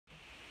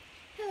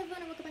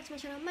everyone and welcome back to my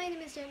channel. My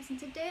name is James and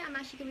today I'm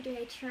actually going to be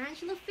doing a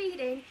tarantula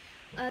feeding.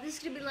 This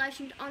is going to be live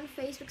streamed on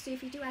Facebook, so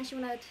if you do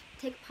actually want to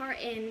take part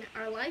in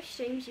our live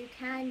streams, you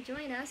can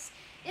join us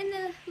in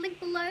the link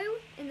below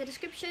in the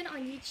description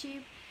on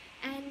YouTube.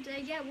 And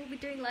yeah, we'll be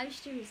doing live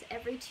streams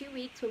every 2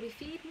 weeks where we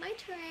feed my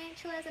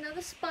tarantulas and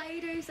other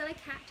spiders that I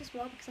catch as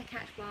well, because I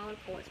catch wild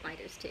court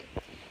spiders too.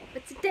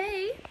 But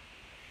today,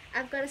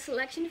 I've got a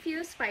selection of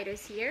few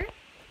spiders here.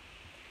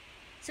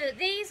 So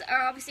these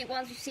are obviously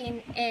ones we've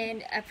seen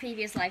in a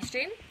previous live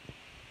stream.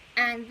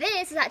 And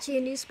this is actually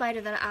a new spider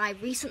that I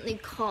recently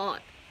caught.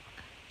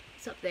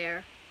 It's up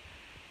there.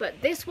 But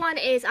this one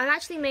is, I've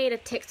actually made a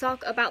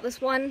TikTok about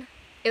this one.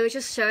 It was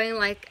just showing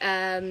like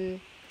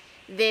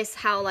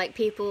how like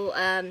people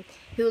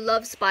who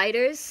love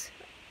spiders,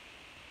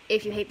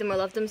 if you hate them or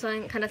love them,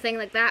 something kind of thing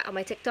like that on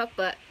my TikTok.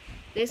 But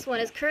this one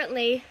is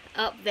currently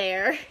up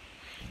there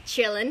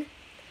chilling.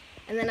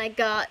 And then I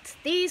got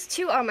these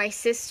two are my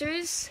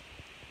sisters.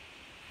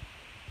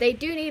 They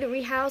do need a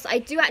rehouse. I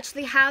do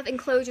actually have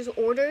enclosures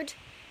ordered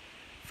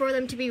for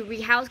them to be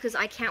rehoused because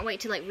I can't wait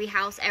to like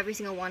rehouse every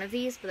single one of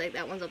these. But like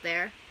that one's up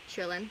there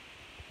chilling.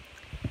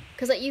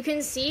 Because like you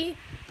can see,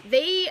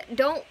 they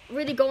don't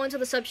really go into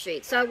the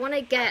substrate. So I want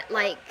to get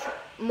like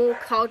more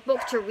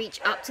cardboard to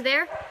reach up to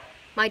there.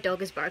 My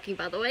dog is barking,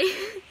 by the way.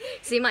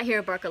 So you might hear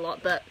her bark a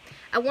lot. But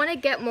I want to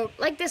get more,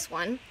 like this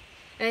one.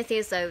 And I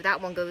think so that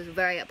one goes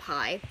very up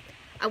high.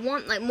 I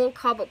want like more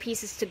cardboard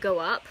pieces to go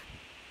up.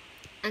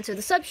 And so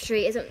the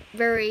substrate isn't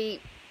very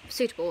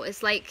suitable.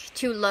 It's like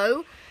too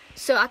low.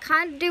 So I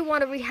kind of do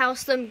want to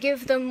rehouse them,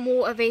 give them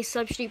more of a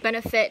substrate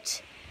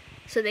benefit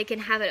so they can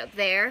have it up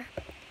there.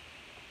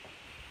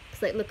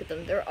 Because like look at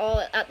them, they're all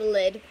at the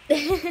lid.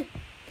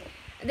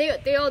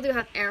 They all do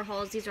have air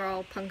holes. These are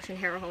all punctured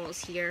hair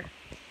holes here.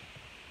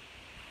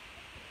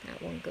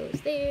 That one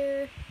goes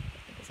there.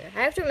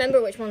 I have to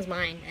remember which one's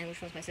mine and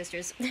which one's my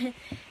sister's.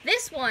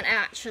 This one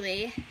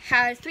actually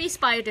had 3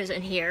 spiders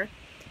in here.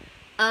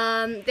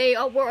 They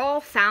were all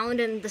found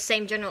in the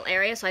same general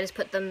area, so I just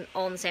put them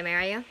all in the same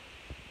area.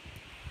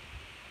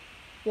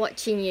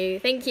 Watching you.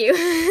 Thank you.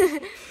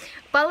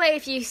 By the way,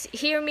 if you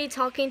hear me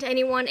talking to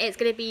anyone, it's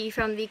going to be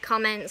from the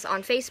comments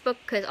on Facebook,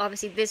 because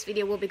obviously this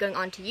video will be going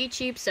on to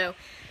YouTube, so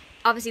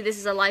obviously this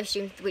is a live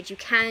stream which you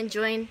can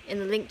join in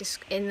the link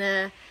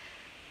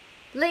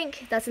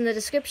that's in the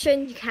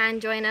description. You can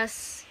join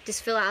us.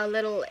 Just fill out a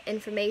little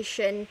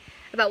information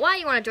about why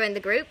you want to join the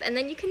group, and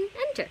then you can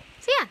enter.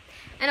 So yeah.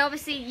 And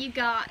obviously you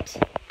got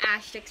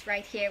Asterix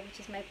right here, which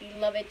is my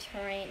beloved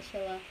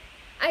tarantula.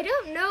 I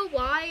don't know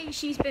why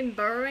she's been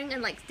burrowing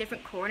in like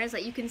different corners.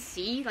 Like you can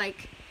see,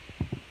 like,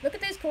 look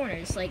at those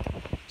corners. Like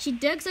she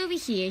digs over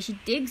here, she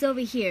digs over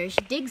here,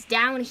 she digs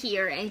down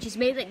here, and she's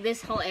made like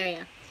this whole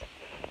area.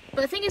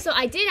 But the thing is, though,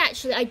 I do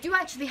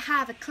actually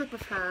have a clip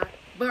of her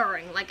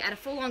burrowing, like at a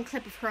full-on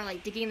clip of her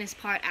like digging this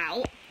part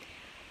out.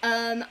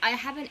 I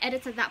haven't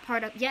edited that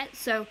part up yet,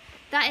 so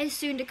that is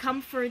soon to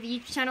come for the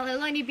YouTube channel.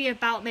 It'll only be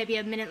about maybe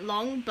a minute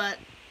long, but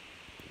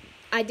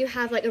I do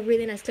have like a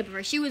really nice clip of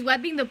her. She was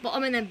webbing the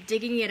bottom and then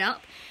digging it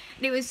up,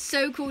 and it was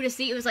so cool to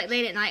see. It was like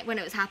late at night when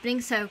it was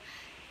happening, so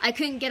I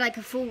couldn't get like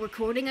a full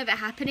recording of it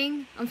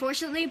happening,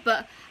 unfortunately,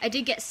 but I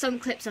did get some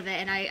clips of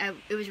it, and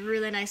it was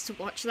really nice to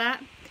watch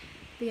that.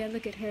 But yeah,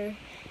 look at her.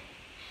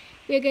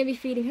 We are going to be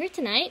feeding her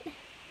tonight.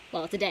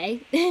 Well,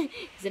 today,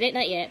 because it ain't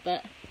night yet,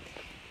 but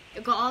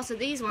I've got also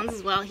these ones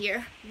as well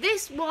here.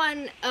 This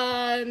one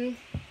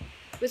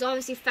was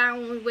obviously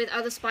found with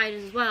other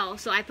spiders as well,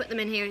 so I put them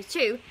in here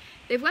too.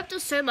 They've webbed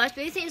us so much,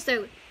 but the thing is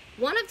though,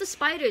 one of the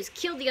spiders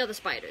killed the other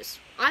spiders.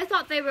 I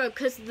thought they were,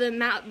 because of the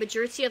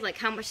majority of like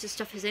how much this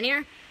stuff is in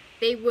here,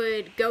 they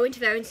would go into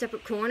their own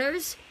separate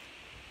corners.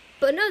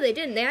 But no, they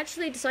didn't. They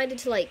actually decided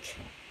to like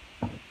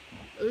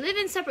live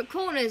in separate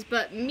corners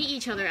but meet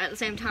each other at the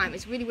same time.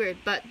 It's really weird.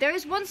 But there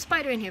is one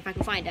spider in here if I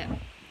can find it.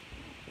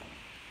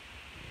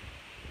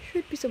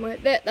 Should be somewhere.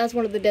 That's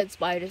one of the dead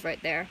spiders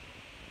right there.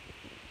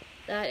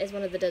 That is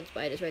one of the dead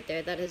spiders right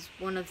there. That is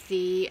one of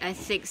the, I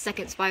think,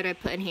 second spider I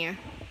put in here.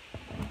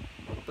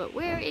 But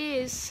where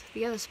is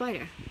the other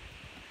spider?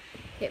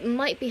 It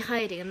might be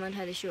hiding, I'm not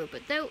entirely sure.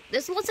 But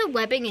there's lots of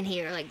webbing in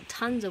here, like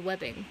tons of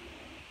webbing.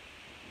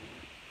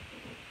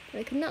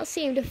 I cannot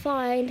seem to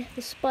find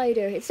the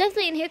spider. It's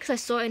definitely in here because I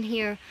saw it in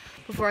here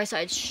before I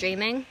started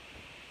streaming.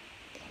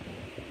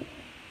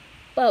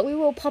 But we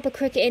will pop a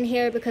cricket in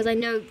here because I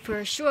know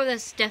for sure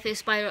there's definitely a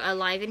spider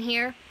alive in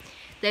here.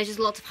 There's just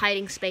lots of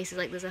hiding spaces.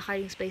 Like there's a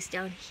hiding space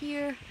down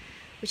here,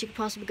 which you could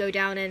possibly go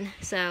down in.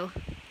 So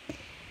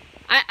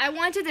I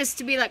wanted this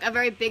to be like a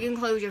very big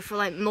enclosure for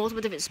like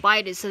multiple different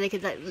spiders, so they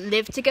could like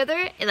live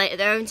together in like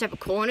their own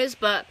separate corners.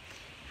 But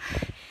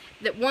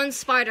that one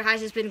spider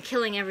has just been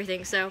killing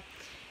everything. So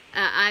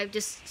I've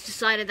just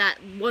decided that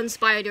one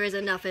spider is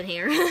enough in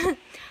here.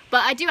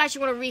 But I do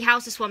actually want to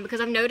rehouse this one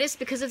because I've noticed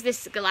because of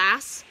this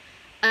glass.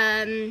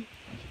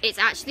 It's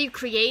actually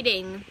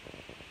creating,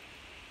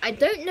 I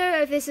don't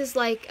know if this is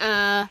like,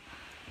 I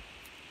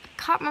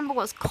can't remember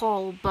what it's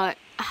called, but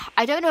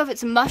I don't know if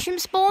it's mushroom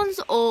spawns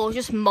or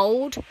just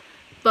mold,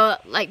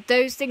 but like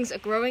those things are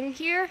growing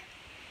here.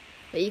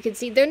 But you can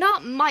see they're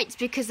not mites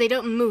because they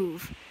don't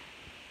move.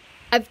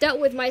 I've dealt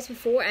with mice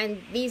before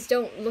and these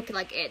don't look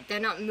like it. They're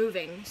not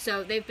moving.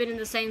 So they've been in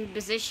the same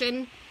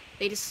position.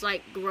 They just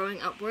like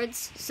growing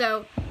upwards.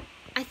 So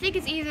I think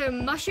it's either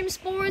mushroom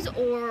spores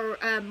or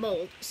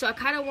mold. So I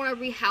kind of want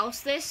to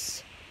rehouse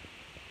this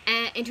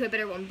into a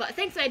better one. But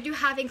thankfully I do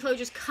have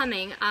enclosures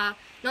coming. Not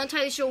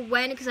entirely sure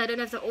when because I don't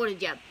know if they're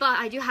ordered yet. But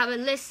I do have a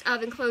list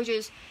of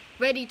enclosures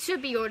ready to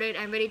be ordered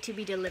and ready to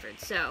be delivered.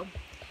 So,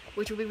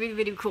 which will be really,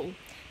 really cool.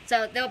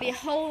 So there'll be a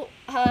whole,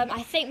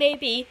 I think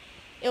maybe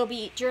it'll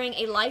be during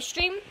a live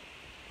stream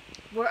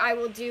where I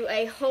will do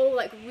a whole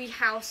like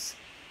rehouse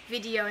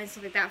video and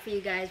stuff like that for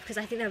you guys because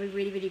I think that'll be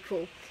really, really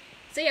cool.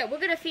 So yeah, we're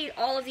gonna feed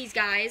all of these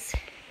guys,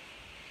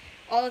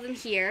 all of them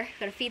here.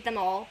 Gonna feed them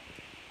all.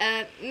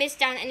 Mist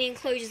down any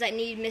enclosures that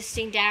need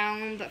misting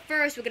down, but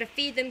first we're gonna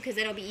feed them because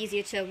then it'll be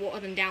easier to water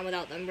them down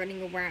without them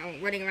running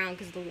around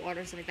because of the water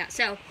and stuff like that.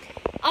 So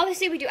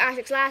obviously we do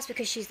Asterix last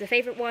because she's the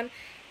favorite one.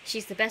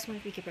 She's the best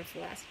one. We keep her for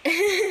last.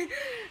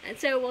 And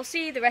so we'll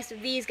see the rest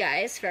of these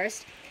guys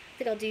first. I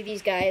think I'll do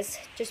these guys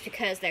just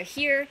because they're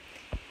here.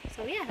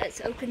 So yeah,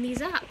 let's open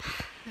these up.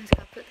 Let's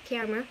go put the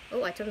camera.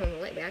 Oh, I turned on the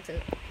light by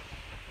accident.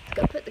 Let's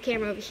go put the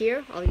camera over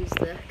here. I'll use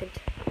the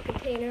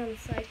container on the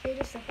side here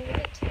just to hold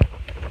it.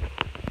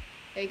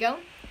 There you go.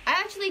 I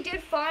actually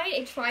did find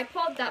a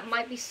tripod that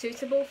might be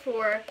suitable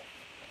for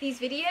these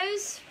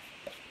videos.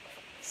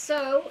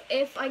 So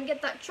if I can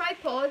get that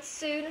tripod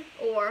soon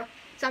or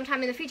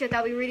sometime in the future,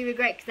 that'll be really, really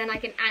great because then I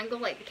can angle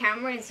like the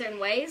camera in certain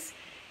ways.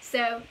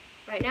 So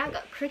right now I've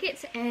got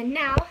crickets and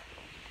now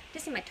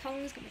just in my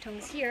tongs, got my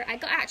tongs here. I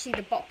got actually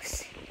the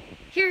box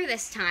here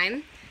this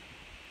time.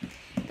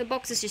 The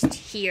box is just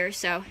here,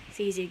 so it's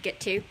easy to get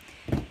to.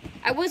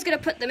 I was gonna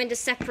put them into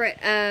separate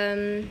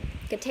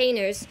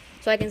containers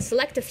so I can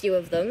select a few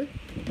of them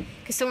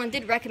because someone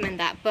did recommend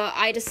that, but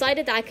I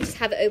decided that I could just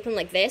have it open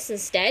like this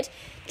instead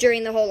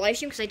during the whole live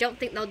stream because I don't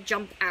think they'll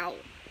jump out.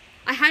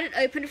 I had it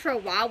open for a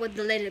while with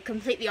the lid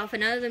completely off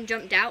and none of them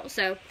jumped out,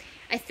 so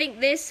I think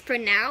this, for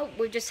now,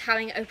 we're just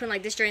having it open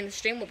like this during the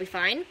stream will be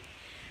fine.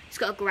 Just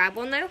gotta grab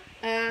one though.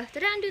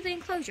 Did I undo the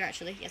enclosure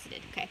actually? Yes I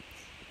did, okay.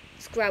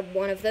 Let's grab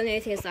one of them. The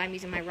only thing is that I'm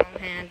using my wrong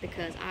hand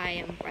because I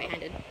am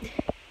right-handed.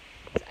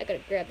 So I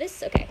gotta grab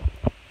this, okay.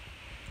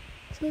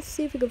 So let's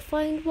see if we can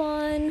find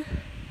one.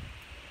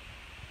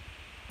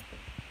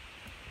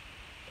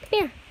 Come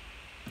here.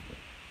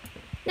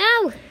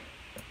 No!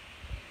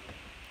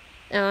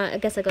 I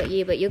guess I got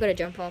you, but you're gonna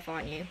jump off,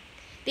 aren't you?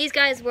 These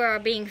guys were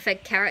being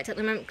fed carrots at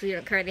the moment because we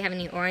don't currently have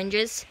any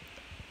oranges.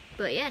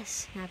 But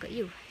yes, now I've got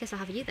you. I guess I'll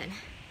have you then.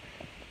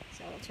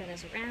 So I'll turn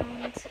this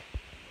around.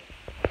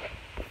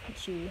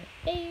 Put you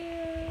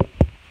there.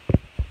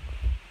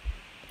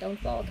 Don't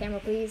fall, camera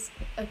please.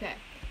 Okay,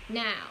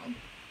 now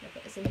I'll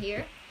put this in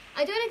here.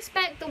 I don't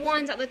expect the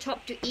ones at the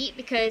top to eat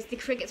because the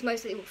crickets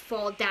mostly will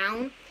fall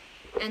down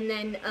and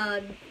then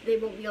they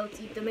won't be able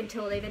to eat them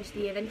until they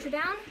eventually venture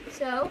down.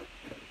 So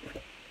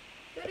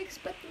don't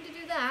expect them to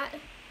do that.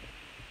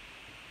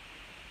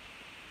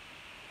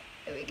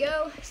 There we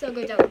go. So they'll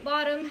go down the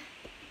bottom.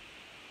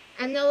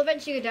 And they'll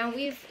eventually go down.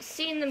 We've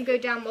seen them go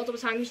down multiple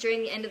times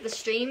during the end of the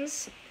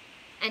streams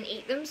and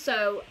eat them.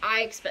 So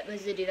I expect them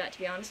to do that, to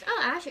be honest.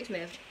 Oh, Asterix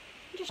moved.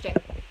 Interesting.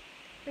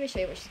 Let me show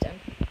you what she's done.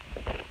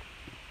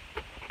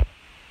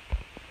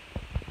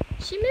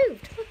 She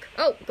moved. Look.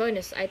 Oh,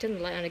 goodness. I turned the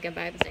light on again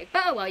by mistake.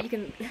 But oh well, you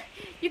can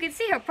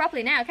see her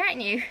properly now,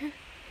 can't you?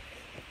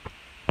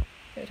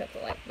 Let me turn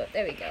the light, but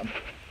there we go.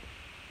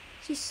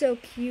 She's so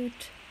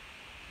cute.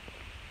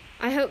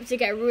 I hope to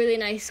get a really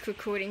nice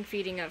recording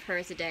feeding of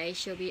her today.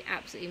 She'll be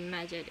absolutely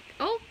magic.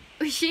 Oh,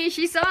 she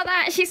saw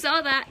that. She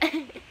saw that.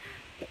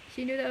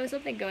 She knew there was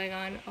something going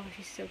on. Oh,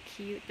 she's so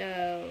cute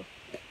though.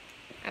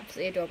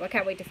 Absolutely adorable. I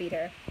can't wait to feed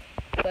her.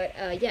 But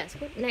yes,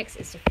 what next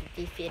is to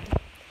be fed?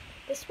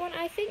 This one,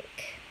 I think.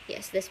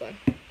 Yes, this one.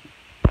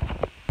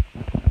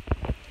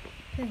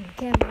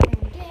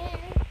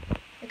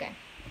 Okay.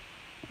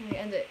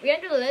 We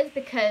undo the lid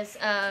because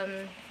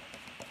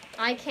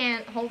I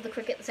can't hold the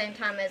cricket at the same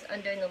time as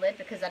undoing the lid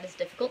because that is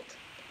difficult.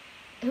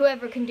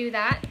 Whoever can do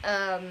that,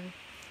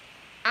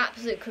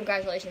 absolute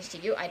congratulations to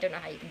you. I don't know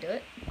how you can do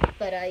it.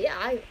 But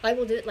yeah, I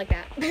will do it like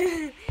that.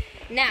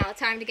 Now,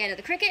 time to get into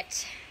the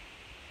cricket.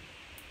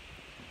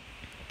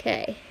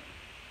 Okay.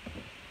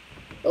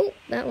 Oh,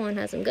 that one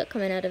has some gut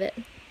coming out of it.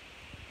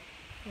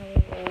 I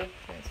will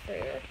transfer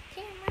your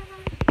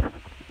camera.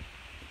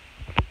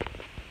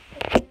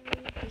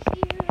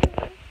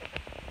 Here.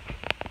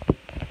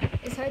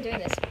 It's hard doing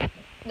this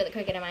with the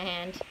cricket in my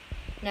hand.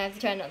 And I have to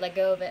try not to let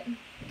go of it.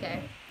 Okay.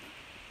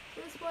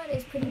 This one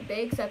is pretty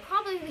big, so I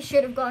probably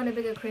should have gotten a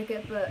bigger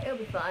cricket, but it'll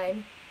be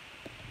fine.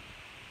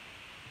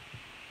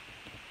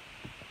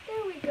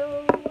 There we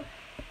go.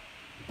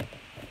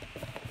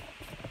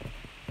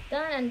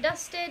 Done and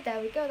dusted.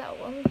 There we go, that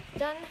one's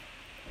done.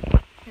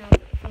 Now I'll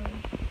put it from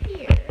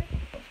here.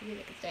 Hopefully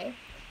they can stay.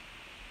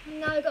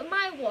 Now I've got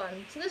my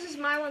one. So this is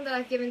my one that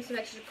I've given some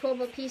extra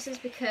cardboard pieces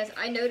because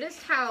I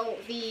noticed how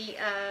the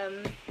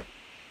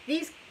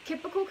these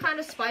typical kind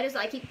of spiders that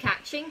I keep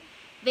catching,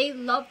 they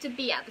love to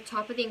be at the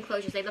top of the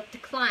enclosures. They love to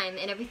climb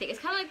and everything. It's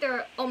kind of like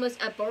they're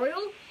almost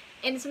arboreal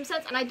in some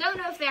sense, and I don't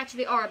know if they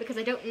actually are, because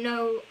I don't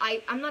know,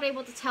 I'm not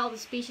able to tell the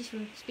species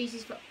from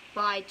species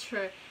by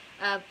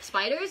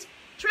spiders.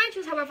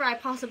 Tarantulas, however, I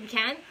possibly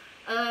can.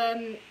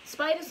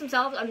 Spiders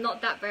themselves, I'm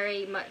not that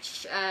very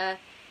much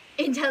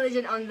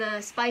intelligent on the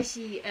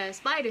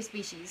spider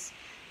species.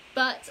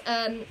 But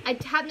I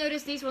have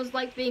noticed these ones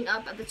like being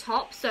up at the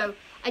top, so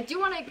I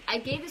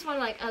gave this one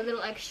like a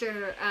little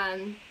extra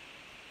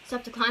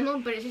stuff to climb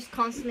on, but it's just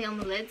constantly on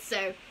the lid,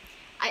 so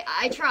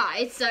I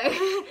tried, so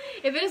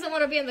if it doesn't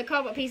want to be on the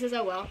cardboard pieces,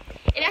 oh well.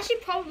 It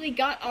actually probably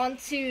got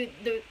onto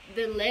the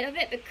lid of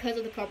it because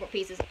of the cardboard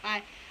pieces.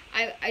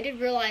 I did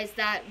realize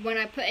that when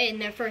I put it in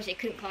there first, it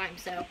couldn't climb,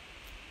 so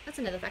that's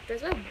another factor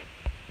as well.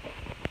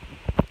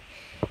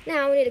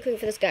 Now we need to cook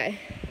for this guy.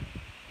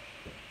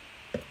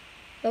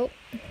 Oh,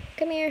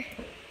 come here.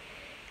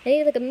 I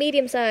need like a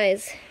medium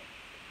size.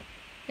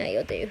 Now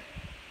you'll do.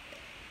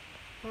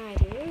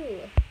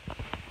 Righty-oo.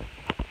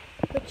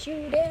 Put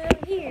you down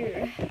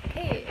here.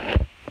 Okay,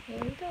 here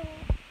we go.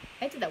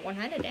 I did that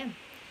one-handed, damn.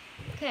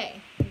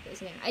 Okay, put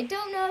this in there. I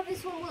don't know if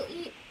this one will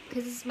eat,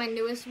 because this is my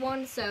newest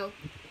one, so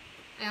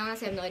I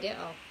honestly have no idea.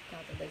 Oh,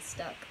 God, the lid's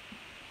stuck.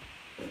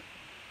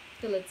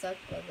 The lid's stuck,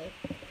 lovely.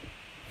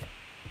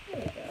 There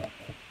we go.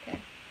 Okay.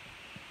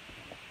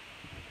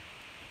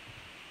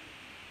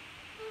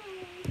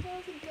 Oh,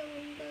 how's it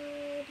going,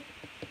 bud?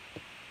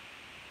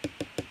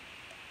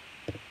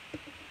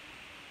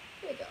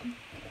 There we go.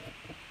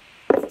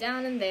 It's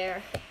down in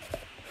there.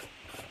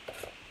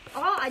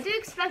 Oh, I do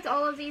expect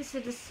all of these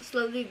to just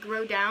slowly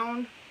go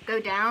down,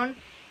 climb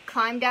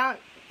down,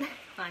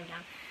 climb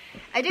down.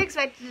 I do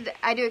expect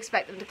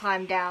them to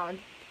climb down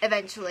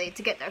eventually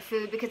to get their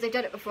food, because they've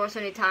done it before so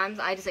many times.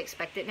 I just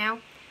expect it now.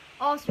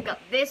 Also, we got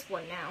this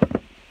one now.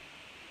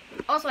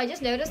 Also, I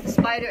just noticed the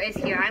spider is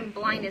here. I'm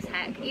blind as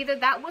heck. Either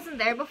that wasn't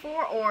there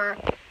before, or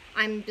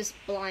I'm just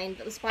blind.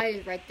 But the spider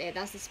is right there.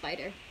 That's the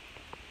spider.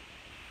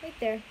 Right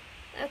there.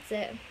 That's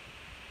it.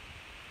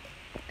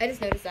 I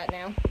just noticed that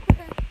now.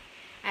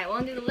 Alright, we'll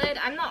undo the lid.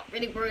 I'm not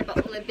really worried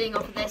about the lid being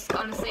off of this.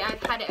 Honestly,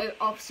 I've had it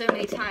off so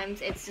many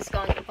times, it's just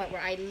gone to the point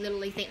where I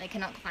literally think they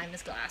cannot climb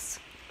this glass.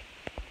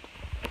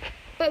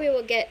 But we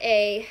will get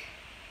a...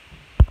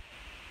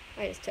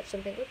 I just touched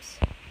something. Whoops.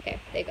 Okay,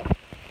 there you go.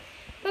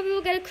 But we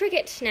will get a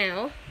cricket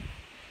now.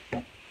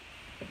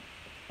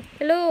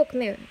 Hello, come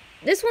here.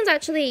 This one's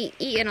actually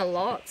eaten a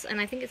lot, and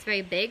I think it's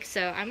very big,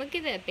 so I'm going to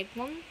give it a big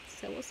one.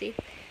 So we'll see.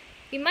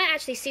 You might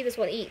actually see this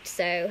one eat,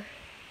 so...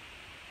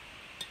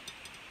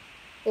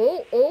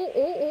 Oh, oh,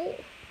 oh,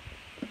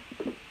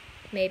 oh.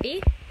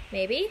 Maybe,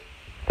 maybe.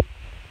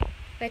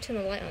 If I turn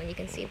the light on, you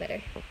can see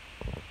better.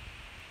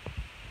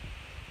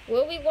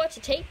 Will we watch a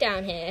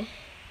takedown here?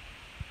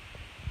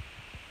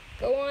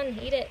 Go on,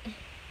 eat it.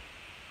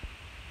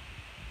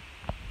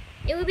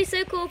 It would be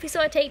so cool if we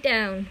saw a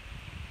takedown.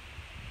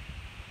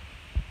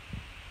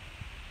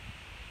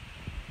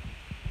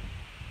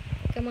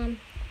 Come on.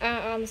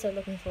 I'm so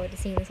looking forward to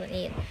seeing this one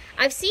eat.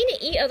 I've seen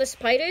it eat other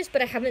spiders,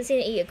 but I haven't seen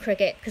it eat a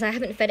cricket, because I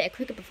haven't fed it a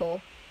cricket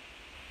before.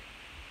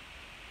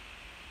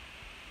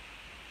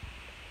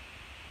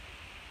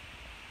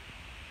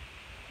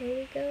 Here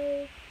we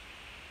go.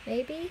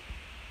 Maybe?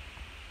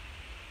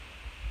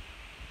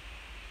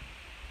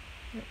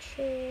 Not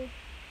sure.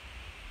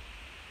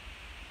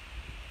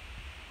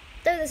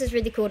 Though this is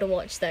really cool to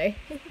watch, though.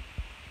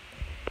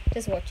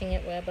 Just watching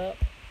it web up.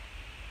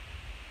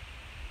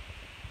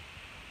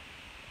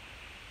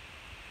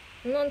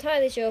 I'm not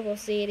entirely sure if we'll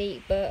see it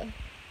eat, but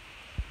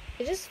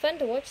it's just fun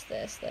to watch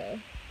this, though.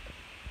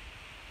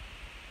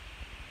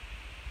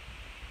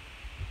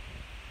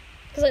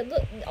 Because, like,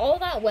 look, all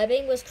that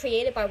webbing was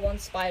created by one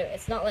spider.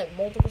 It's not, like,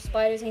 multiple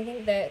spiders or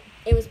anything.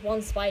 It was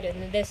one spider,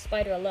 and this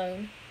spider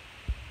alone.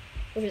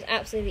 Which is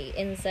absolutely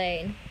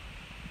insane.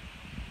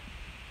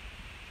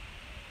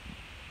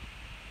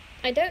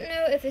 I don't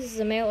know if this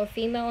is a male or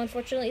female,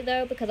 unfortunately,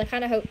 though, because I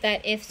kind of hope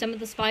that if some of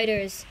the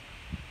spiders...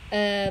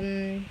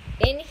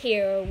 in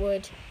here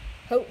would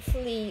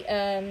hopefully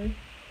end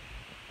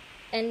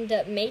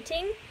up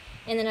mating,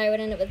 and then I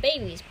would end up with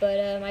babies, but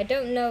I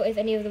don't know if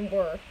any of them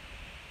were.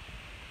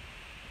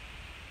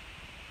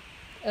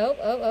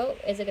 Oh,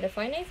 is it gonna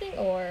find anything,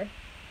 or?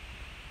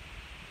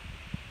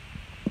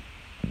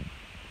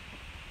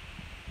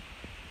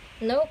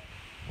 Nope,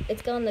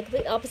 it's gone the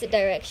complete opposite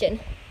direction.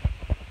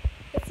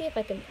 Let's see if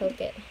I can poke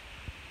it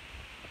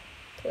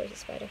towards the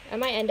spider. I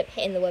might end up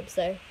hitting the webs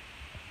though.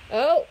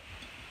 Oh!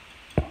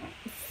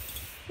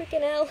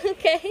 Freaking hell,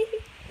 okay.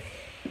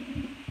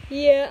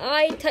 Yeah,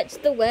 I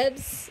touched the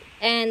webs,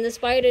 and the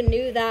spider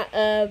knew that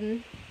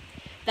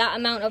that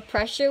amount of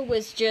pressure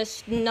was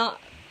just not...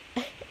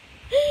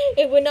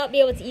 it would not be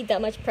able to eat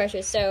that much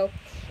pressure, so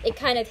it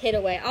kind of hid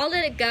away. I'll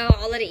let it go,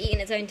 I'll let it eat in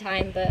its own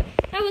time, but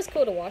that was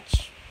cool to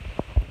watch.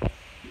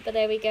 But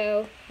there we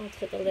go. I'll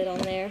put the lid on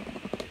there.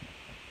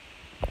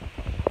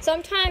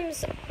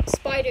 Sometimes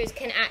spiders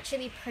can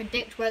actually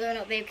predict whether or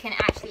not they can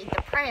actually eat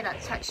the prey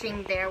that's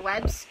touching their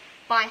webs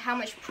by how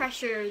much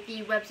pressure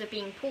the webs are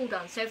being pulled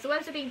on. So if the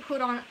webs are being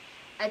pulled on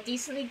a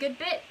decently good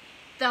bit,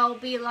 they'll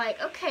be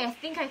like, okay, I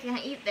think I can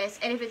eat this.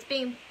 And if it's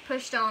being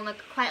pushed on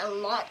like quite a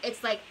lot,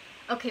 it's like,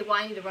 okay, well,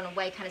 I need to run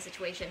away kind of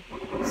situation.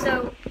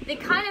 So they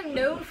kind of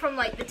know from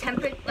like the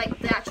temperature, like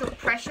the actual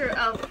pressure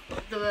of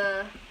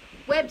the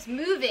webs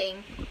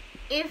moving,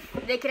 if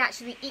they could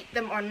actually eat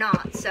them or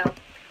not. So,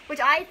 which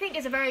I think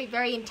is a very,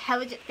 very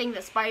intelligent thing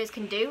that spiders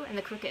can do. And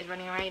the cricket is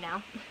running right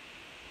now.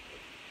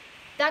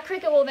 That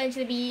cricket will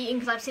eventually be eaten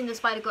because I've seen the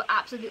spider go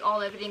absolutely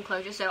all over the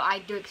enclosure, so I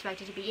do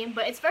expect it to be eaten.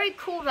 But it's very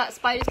cool that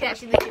spiders can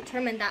actually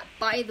determine that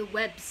by the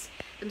webs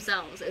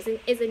themselves.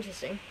 It's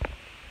interesting.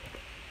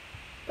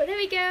 But there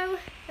we go.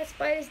 That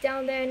spider's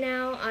down there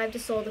now. I've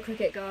just saw the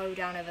cricket go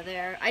down over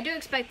there. I do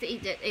expect to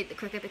eat the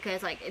cricket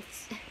because like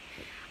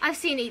I've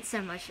seen it eat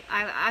so much.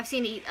 I've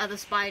seen it eat other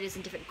spiders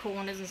in different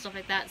corners and stuff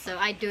like that. So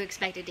I do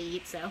expect it to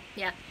eat. So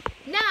yeah.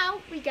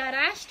 Now we got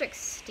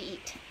asterisks to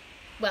eat.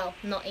 Well,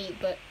 not eat,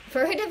 but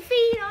for her to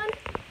feed on.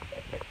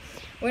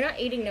 We're not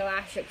eating no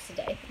asterisks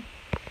today.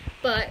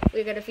 But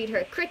we're going to feed her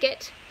a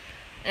cricket.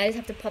 I just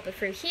have to pop it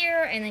through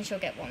here, and then she'll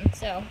get one.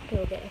 So,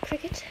 we'll get a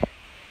cricket.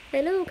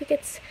 Hello,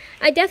 crickets.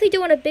 I definitely do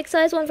want a big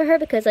size one for her,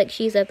 because, like,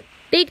 she's a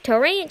big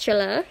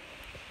tarantula.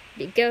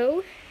 There you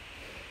go.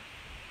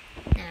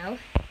 Now,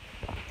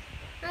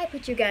 I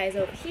put you guys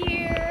over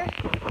here.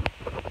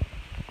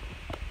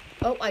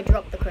 Oh, I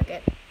dropped the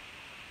cricket.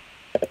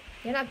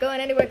 You're not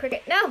going anywhere,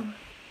 cricket. No!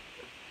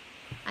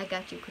 I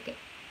got you, cricket.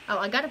 Oh,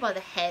 I got it by the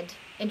head.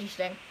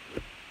 Interesting.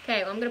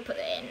 Okay, well, I'm gonna put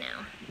it in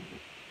now.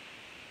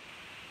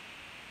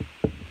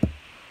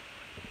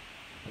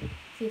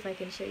 See if I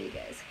can show you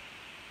guys.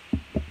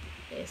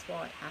 Here's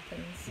what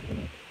happens.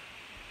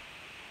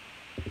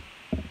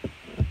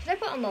 Should I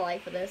put on the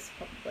light for this?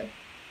 Probably.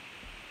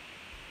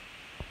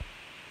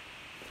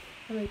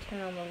 Let me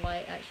turn on the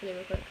light actually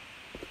real quick.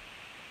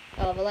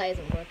 Oh, the light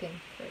isn't working.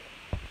 Frick.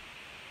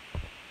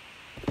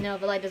 No,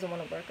 the light doesn't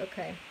want to work.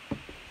 Okay.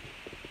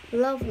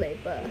 Lovely,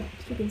 but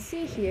as you can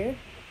see here,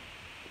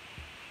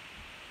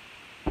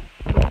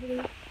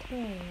 lovely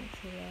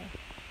tarantula.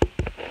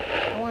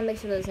 I want to make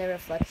sure there's no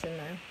reflection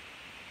there.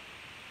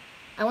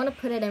 I want to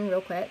put it in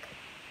real quick.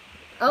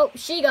 Oh,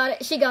 she got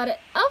it. She got it.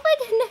 Oh my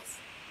goodness.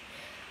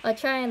 I'll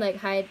try and like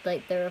hide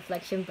like the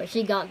reflection, but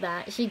she got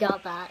that. She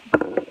got that.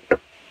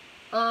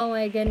 Oh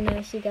my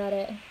goodness, she got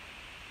it.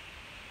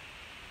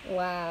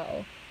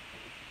 Wow.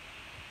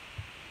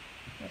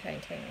 I'll try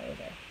and turn it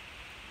over.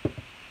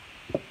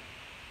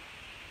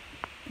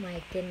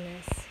 My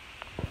goodness.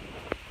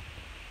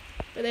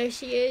 But there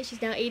she is.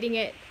 She's now eating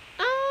it.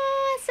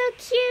 Ah, so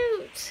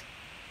cute.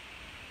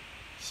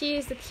 She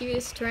is the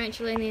cutest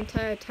tarantula in the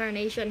entire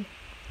tarnation.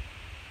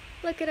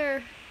 Look at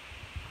her.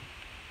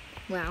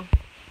 Wow.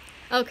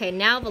 Okay,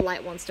 now the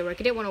light wants to work.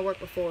 It didn't want to work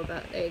before,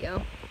 but there you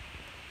go.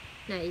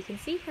 Now you can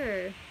see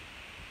her.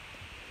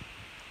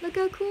 Look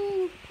how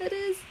cool that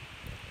is.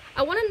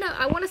 I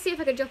want to see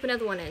if I can drop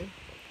another one in.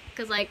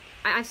 Because, like,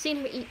 I've seen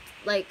her eat,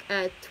 like,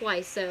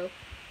 twice, so...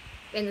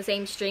 in the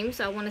same stream,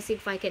 so I want to see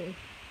if I can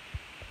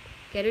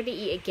get her to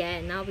eat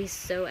again. That'll be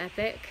so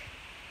epic.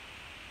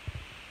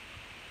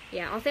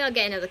 Yeah, I think I'll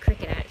get another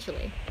cricket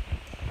actually.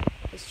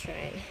 Just try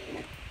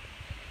and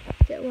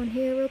get one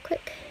here real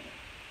quick.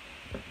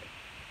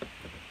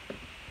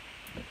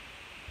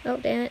 Oh,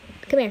 damn it.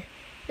 Come here.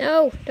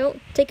 No,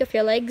 don't take off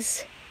your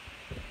legs.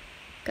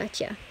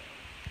 Gotcha.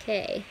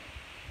 Okay.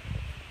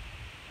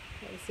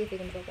 Let's see if we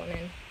can put one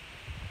in.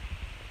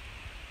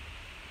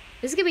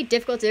 This is gonna be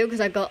difficult too, because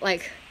I've got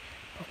like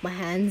both my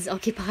hands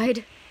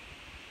occupied.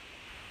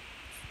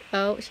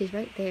 Oh, she's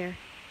right there.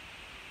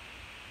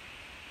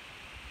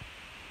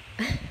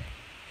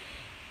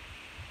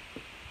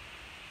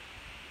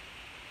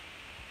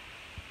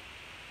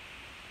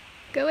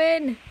 Go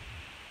in.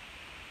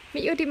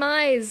 Meet your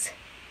demise.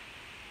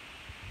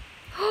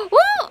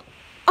 Whoa!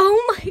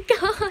 Oh my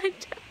god!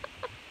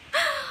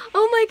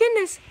 Oh my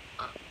goodness!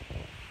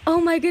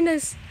 Oh my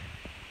goodness!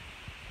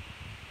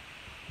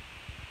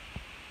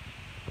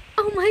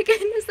 Oh my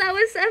goodness, that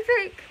was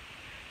epic!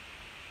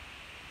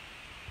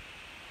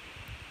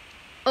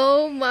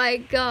 Oh my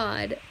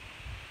god.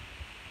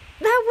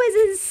 That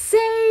was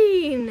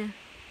insane!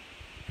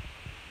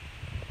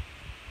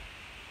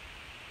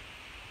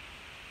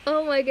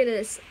 Oh my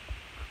goodness.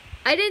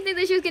 I didn't think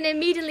that she was gonna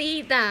immediately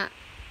eat that.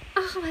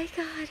 Oh my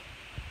god.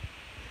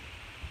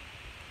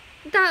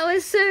 That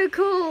was so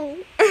cool.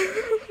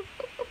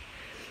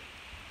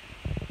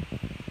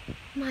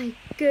 My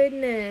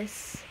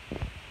goodness.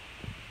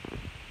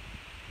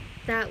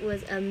 That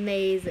was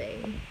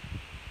amazing.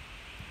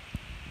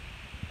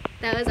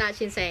 That was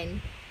actually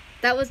insane.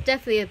 That was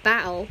definitely a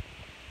battle.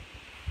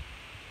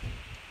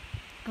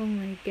 Oh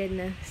my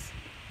goodness.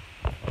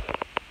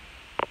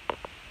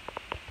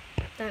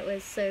 That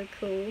was so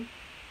cool.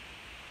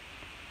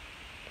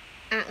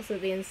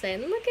 Absolutely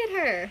insane. Look at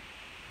her.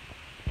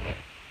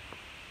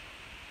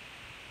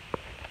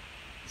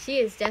 She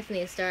is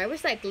definitely a star. I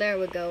wish that glare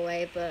would go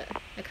away, but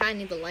I kind of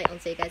need the light on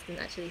so you guys can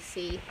actually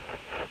see.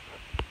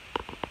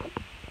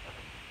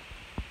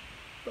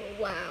 But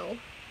wow.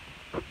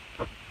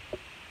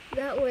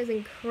 That was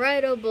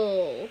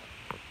incredible.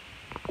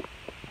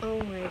 Oh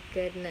my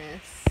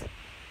goodness.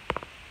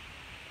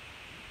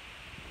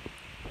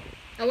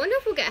 I wonder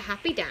if we'll get a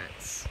happy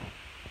dance.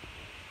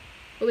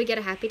 Will we get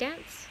a happy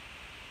dance?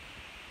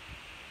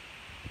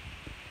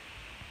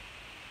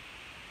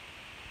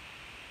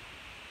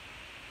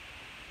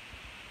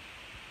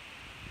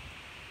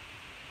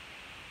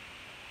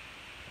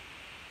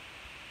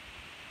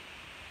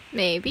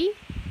 Maybe.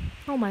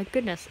 Oh my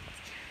goodness.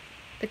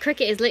 The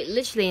cricket is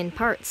literally in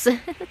parts.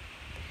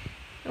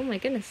 Oh my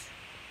goodness.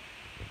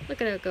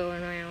 Look at her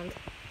going around.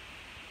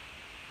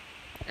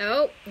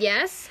 Oh,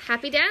 yes.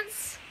 Happy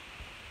dance.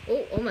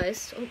 Oh,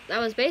 almost. Oh, that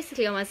was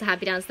basically almost a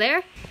happy dance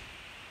there.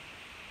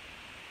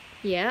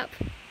 Yep.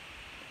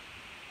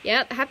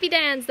 Yep, happy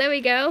dance. There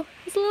we go.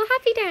 It's a little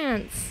happy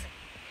dance.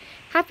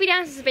 Happy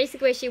dance is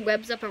basically where she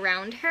webs up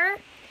around her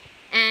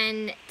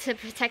and to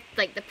protect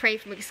like the prey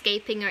from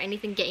escaping or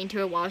anything getting to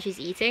her while she's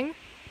eating.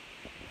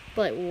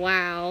 But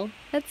wow,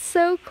 that's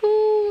so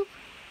cool.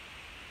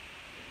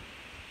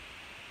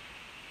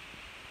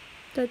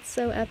 That's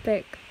so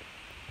epic.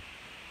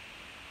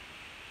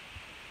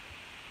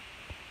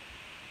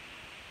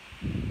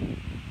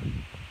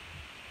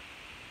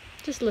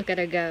 Just look at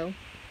her go.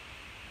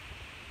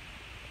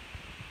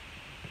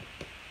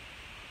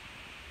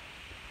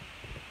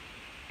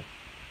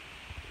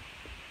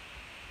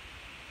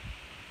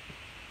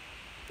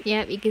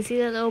 Yep, you can see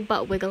that little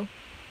butt wiggle.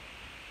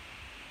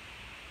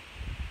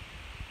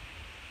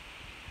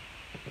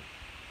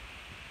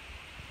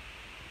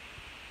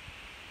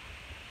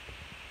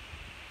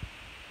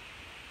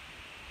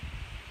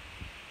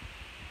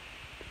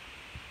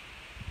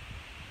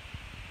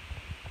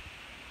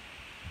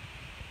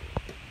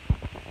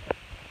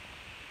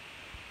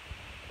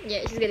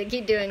 Yeah, she's gonna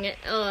keep doing it.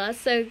 Oh,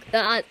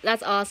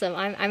 that's awesome.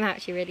 I'm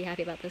actually really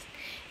happy about this.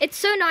 It's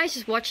so nice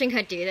just watching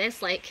her do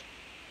this. Like,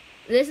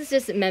 this is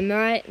just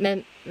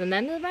memorizing,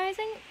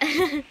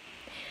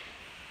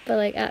 but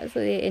like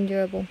absolutely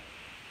enjoyable.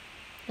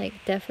 Like,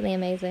 definitely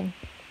amazing.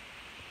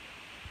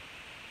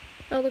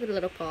 Oh, look at the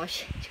little paw.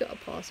 She's got a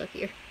paw stuck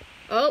here.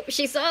 Oh,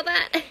 she saw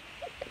that.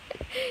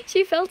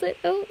 She felt it.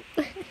 Oh.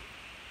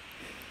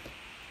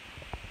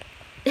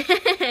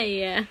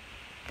 Yeah.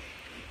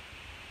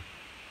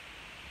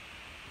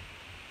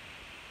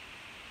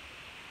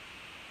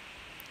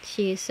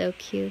 She is so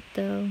cute,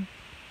 though.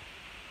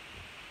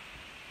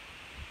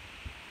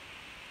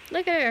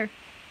 Look at her.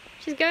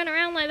 She's going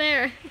around like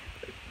there.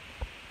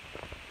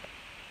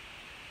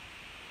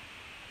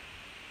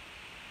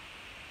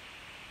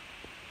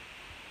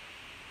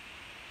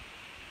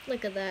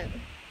 Look at that.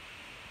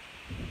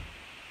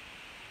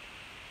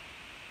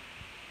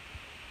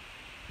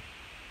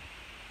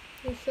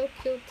 You're so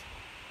cute.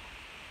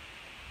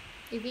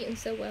 You've eaten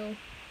so well.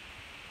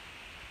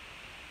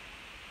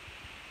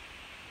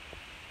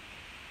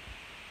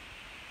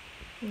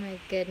 My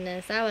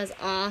goodness, that was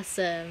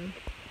awesome.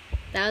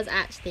 That was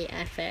actually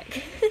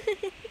epic.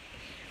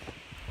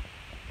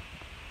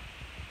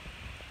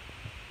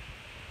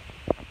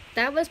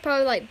 That was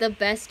probably like the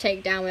best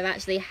takedown we've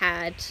actually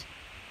had.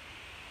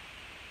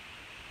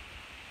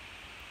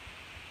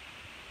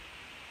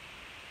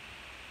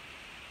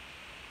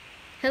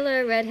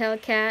 Hello, Red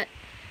Hellcat.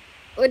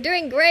 We're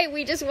doing great.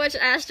 We just watched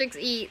Asterix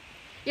eat.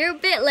 You're a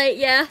bit late,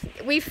 yeah.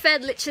 We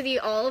fed literally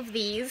all of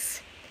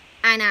these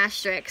and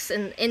Asterix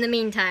in the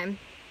meantime.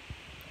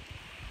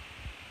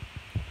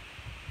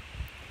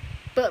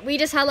 But we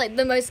just had like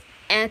the most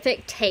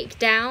epic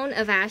takedown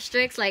of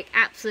Asterix, like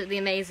absolutely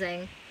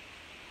amazing.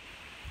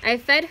 I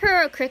fed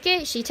her a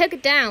cricket, she took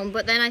it down,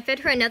 but then I fed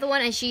her another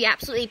one and she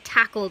absolutely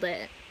tackled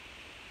it.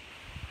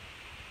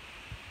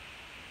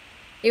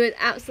 It was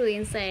absolutely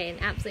insane,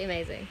 absolutely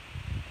amazing.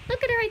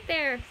 Look at her right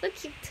there, so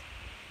cute.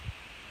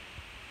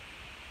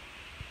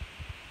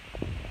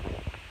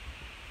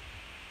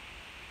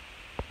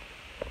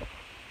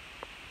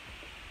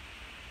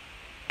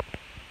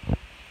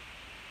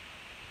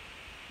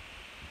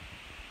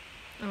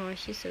 Oh,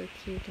 she's so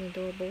cute and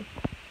adorable.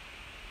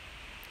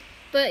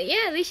 But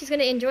yeah, at least she's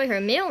gonna enjoy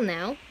her meal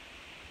now.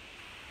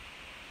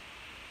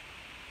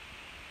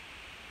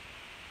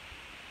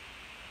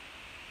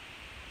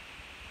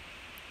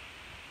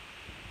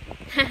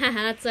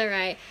 That's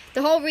alright.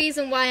 The whole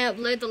reason why I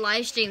upload the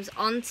live streams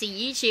onto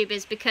YouTube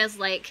is because,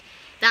 like,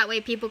 that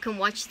way people can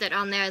watch that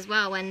on there as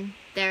well when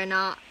they're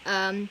not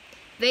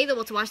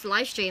available to watch the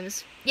live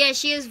streams. Yeah,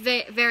 she is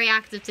very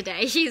active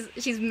today. She's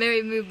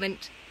very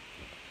movement.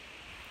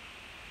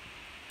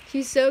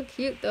 She's so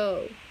cute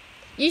though.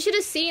 You should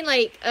have seen,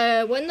 like,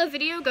 when the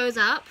video goes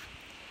up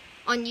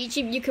on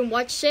YouTube, you can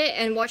watch it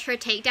and watch her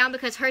takedown,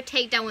 because her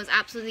takedown was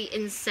absolutely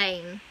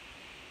insane.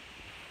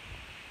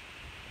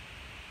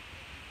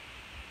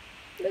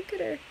 Look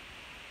at her.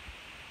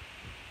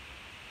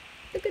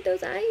 Look at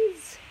those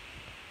eyes.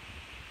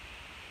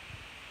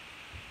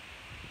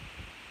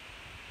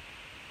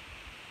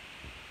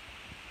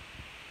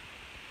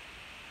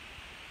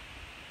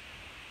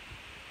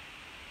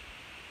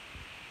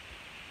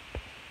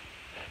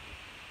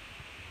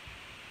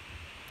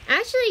 I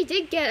actually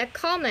did get a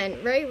comment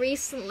very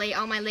recently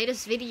on my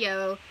latest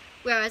video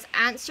where I was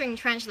answering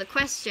tarantula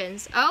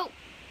questions. Oh,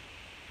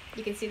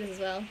 You can see this as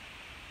well.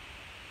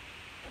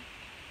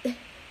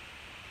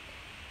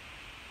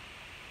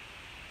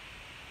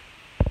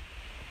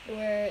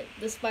 Where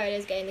the spider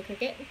is getting the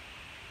cricket.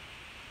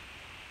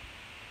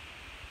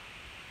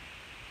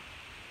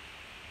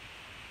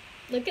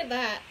 Look at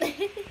that.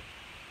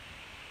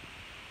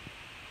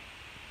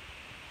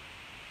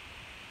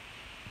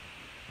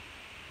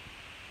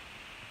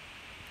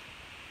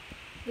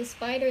 The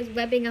spider is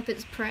webbing up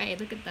its prey.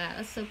 Look at that.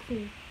 That's so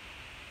cool.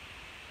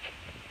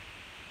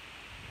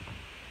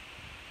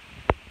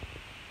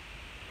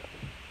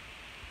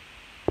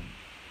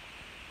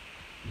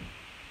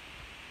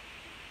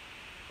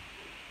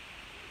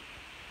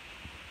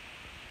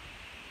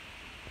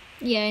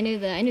 Yeah, I knew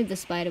that. I knew the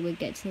spider would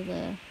get to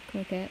the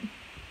cricket.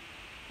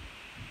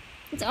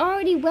 It's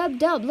already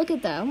webbed up. Look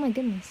at that. Oh my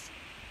goodness.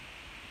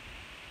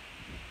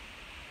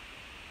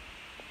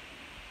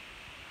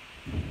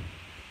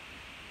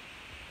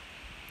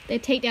 Their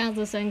takedowns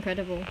are so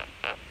incredible.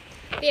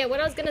 But yeah, what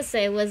I was gonna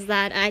say was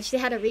that I actually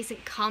had a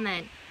recent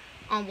comment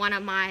on one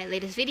of my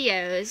latest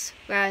videos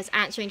where I was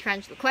answering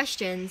tarantula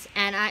questions,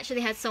 and I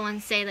actually had someone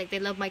say like they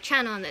love my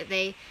channel and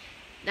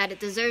that it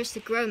deserves to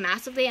grow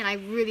massively, and I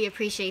really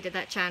appreciated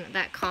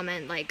that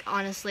comment. Like,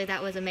 honestly,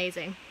 that was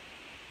amazing.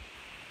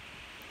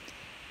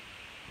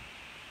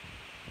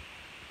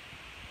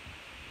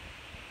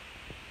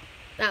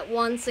 That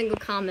one single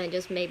comment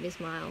just made me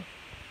smile.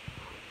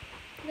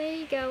 There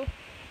you go.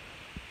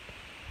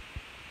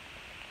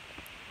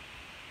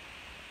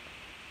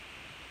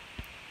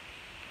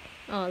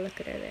 Oh,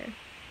 look at her there.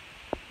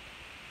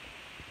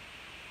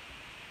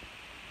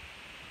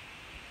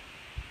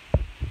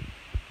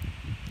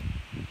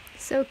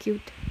 So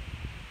cute.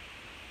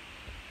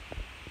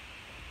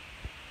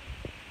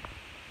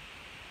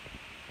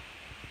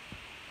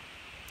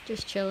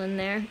 Just chilling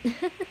there.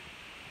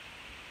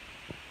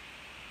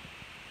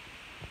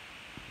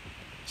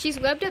 She's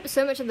webbed up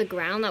so much of the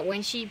ground that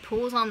when she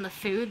pulls on the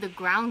food, the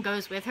ground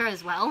goes with her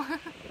as well.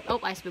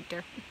 Oh, I spooked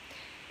her.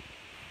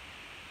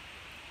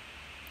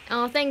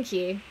 Oh, thank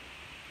you.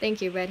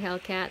 Thank you, Red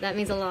Hellcat. That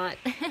means a lot.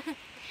 I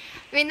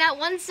mean, that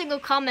one single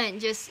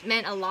comment just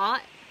meant a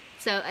lot.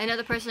 So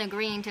another person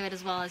agreeing to it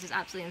as well is just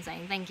absolutely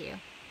insane. Thank you.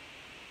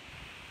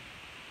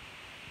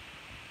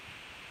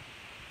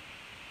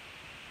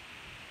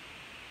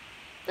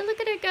 But look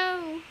at her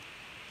go.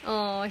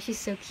 Oh, she's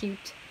so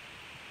cute.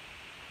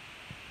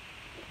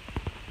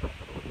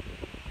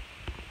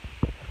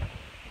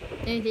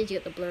 I think you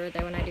get the blur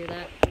there when I do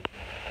that.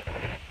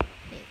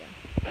 There you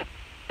go.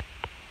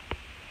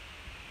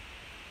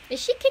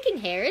 Is she kicking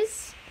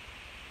hairs?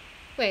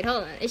 Wait,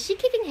 hold on. Is she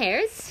kicking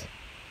hairs?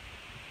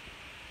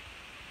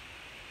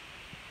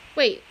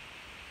 Wait.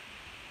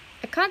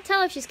 I can't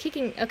tell if she's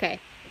kicking... Okay.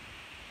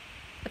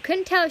 I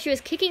couldn't tell if she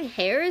was kicking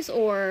hairs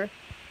or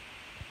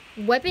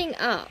webbing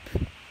up.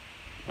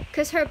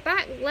 Because her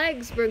back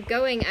legs were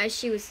going as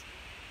she was...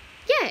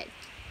 Yeah.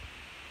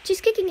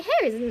 She's kicking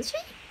hairs, isn't she?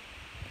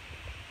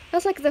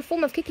 That's like the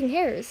form of kicking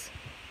hairs.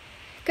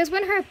 Because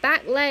when her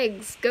back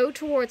legs go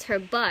towards her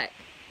butt,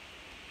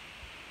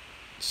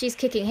 she's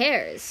kicking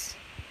hairs.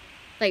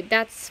 Like,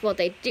 that's what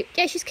they do.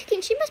 Yeah, she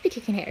must be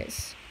kicking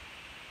hairs.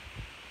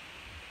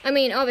 I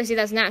mean, obviously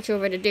that's natural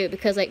for her to do,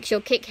 because, like,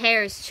 she'll kick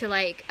hairs to,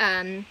 like,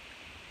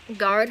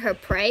 guard her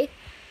prey.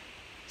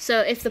 So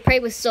if the prey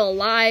was still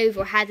alive,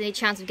 or had any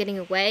chance of getting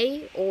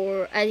away,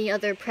 or any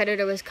other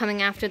predator was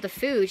coming after the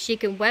food, she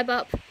can web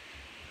up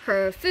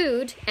her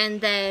food,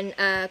 and then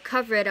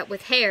cover it up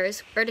with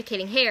hairs,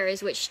 urticating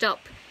hairs, which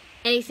stop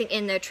anything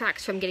in their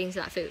tracks from getting to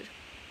that food.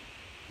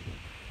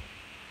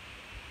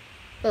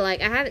 But, like,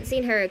 I haven't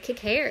seen her kick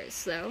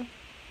hairs, though.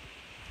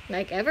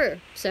 Like, ever.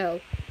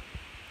 So,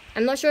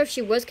 I'm not sure if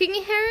she was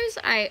kicking hairs.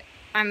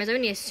 I'm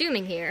only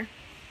assuming here,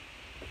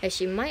 as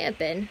she might have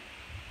been.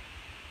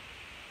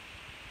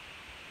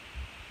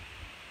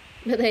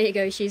 But there you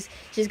go, she's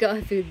got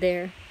her food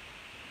there.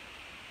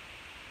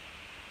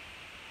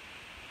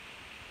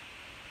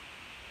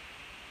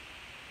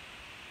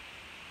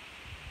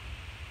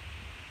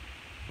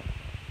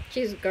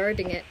 She's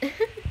guarding it.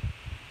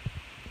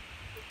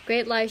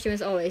 Great live stream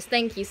as always.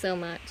 Thank you so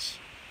much.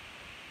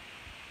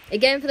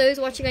 Again, for those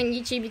watching on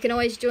YouTube, you can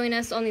always join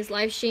us on these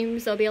live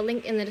streams. There'll be a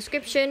link in the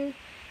description,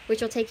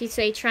 which will take you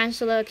to a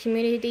Tarantula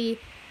community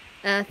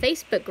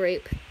Facebook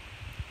group,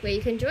 where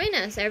you can join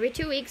us every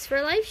 2 weeks for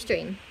a live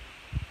stream.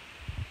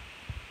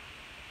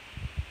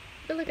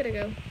 But look at her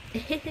go.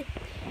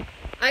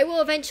 I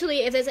will eventually,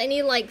 if there's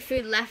any like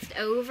food left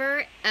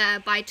over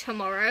by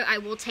tomorrow, I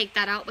will take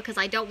that out, because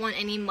I don't want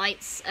any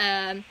mites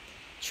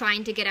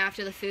trying to get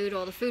after the food,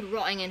 or the food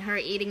rotting and her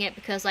eating it,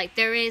 because like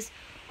there is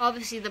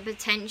obviously the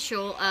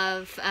potential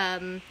of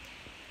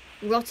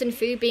rotten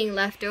food being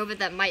left over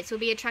that mites will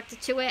be attracted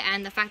to it,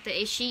 and the fact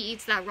that if she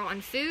eats that rotten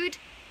food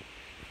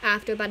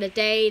after about a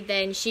day,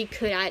 then she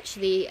could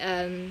actually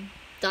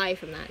die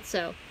from that.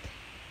 So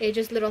it's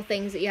just little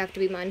things that you have to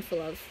be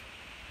mindful of.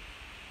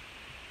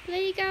 There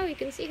you go, you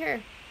can see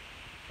her.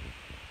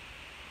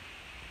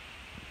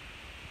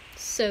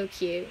 So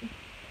cute.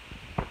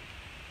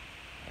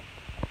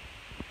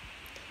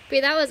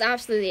 But that was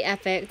absolutely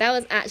epic. That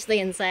was actually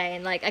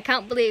insane. Like, I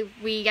can't believe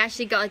we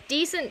actually got a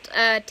decent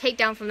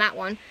takedown from that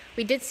one.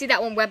 We did see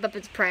that one web up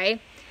its prey.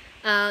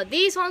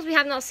 These ones we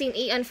have not seen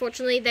eat,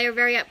 unfortunately. They're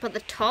very up at the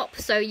top,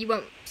 so you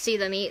won't see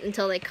them eat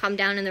until they come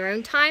down in their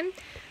own time.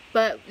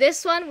 But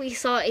this one we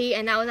saw eat,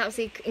 and that was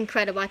absolutely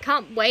incredible. I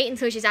can't wait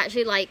until she's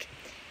actually, like,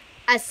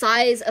 a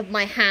size of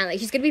my hand. Like,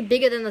 she's gonna be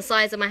bigger than the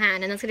size of my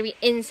hand, and that's gonna be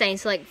insane.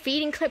 So, like,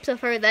 feeding clips of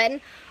her then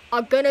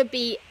are gonna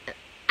be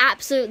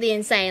absolutely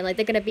insane. Like,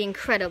 they're gonna be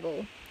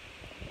incredible.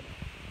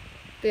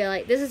 But yeah,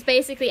 like, this is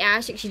basically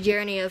Ashik's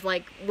journey of,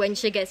 like, when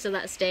she gets to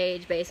that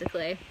stage,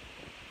 basically.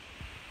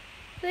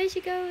 There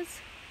she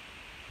goes.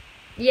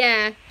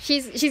 Yeah,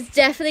 she's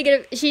definitely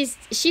gonna,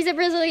 she's a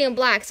Brazilian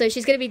black, so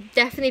she's gonna be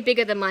definitely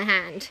bigger than my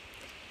hand.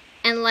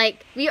 And,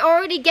 like, we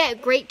already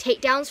get great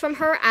takedowns from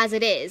her as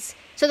it is.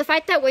 So the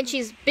fact that when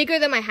she's bigger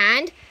than my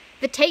hand,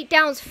 the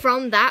takedowns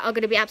from that are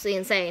gonna be absolutely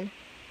insane.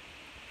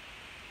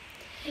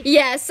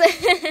 Yes.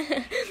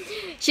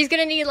 She's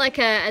gonna need, like,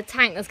 a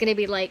tank that's gonna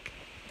be, like,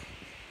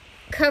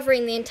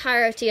 covering the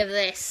entirety of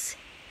this.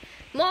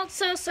 Not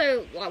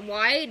so like,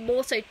 wide,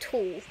 more so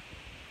tall.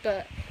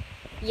 But,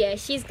 yeah,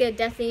 she's gonna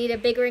definitely need a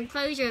bigger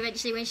enclosure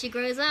eventually when she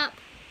grows up.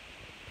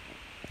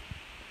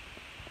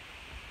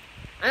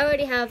 I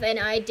already have an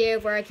idea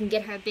of where I can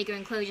get her bigger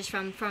enclosures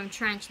from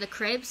Tarantula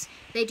cribs.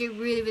 They do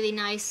really, really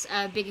nice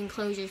big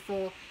enclosures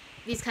for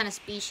these kind of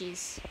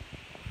species.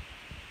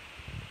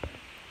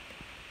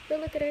 But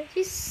look at her.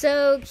 She's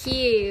so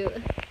cute.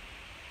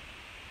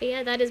 But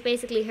yeah, that is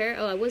basically her.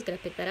 Oh, I was going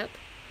to pick that up.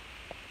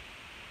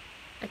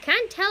 I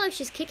can't tell if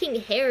she's kicking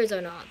hairs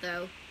or not,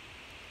 though.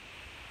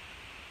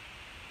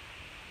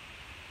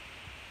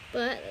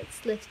 But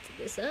let's lift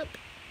this up.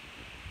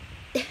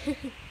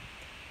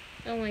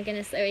 Oh my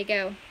goodness, there we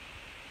go.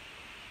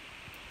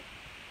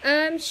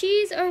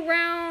 She's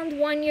around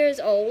 1 year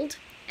old.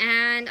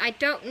 And I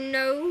don't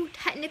know,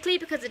 technically,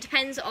 because it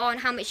depends on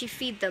how much you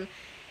feed them.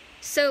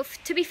 So,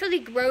 to be fully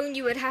grown,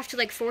 you would have to,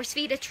 like, force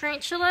feed a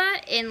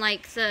tarantula in,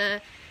 like,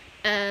 the,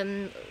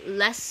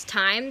 less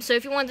time. So,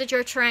 if you wanted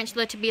your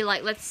tarantula to be,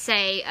 like, let's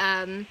say,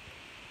 an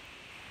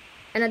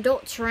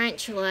adult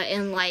tarantula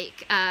in,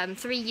 like,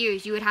 3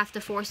 years, you would have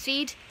to force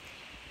feed.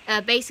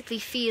 Basically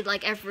feed,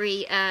 like,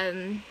 every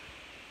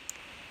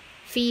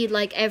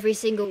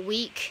single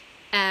week,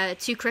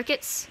 2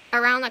 crickets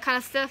around, that kind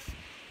of stuff.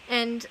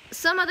 And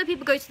some other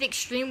people go to the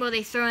extreme where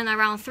they throw in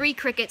around 3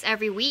 crickets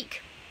every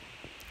week,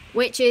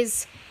 which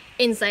is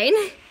insane.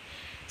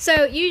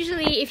 So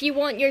usually if you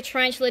want your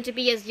tarantula to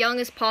be as young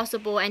as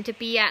possible and to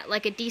be at,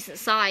 like, a decent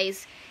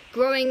size,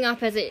 growing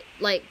up as it,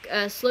 like,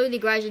 slowly,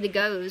 gradually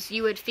goes,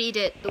 you would feed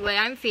it the way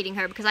I'm feeding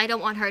her, because I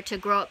don't want her to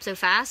grow up so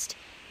fast.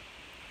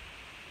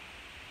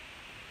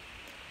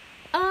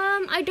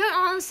 I don't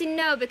honestly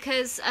know,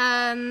 because,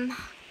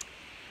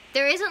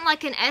 there isn't,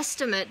 like, an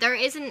estimate. There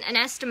isn't an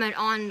estimate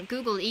on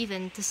Google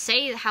even to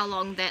say how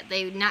long that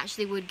they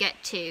naturally would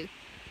get to.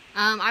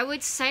 I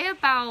would say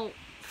about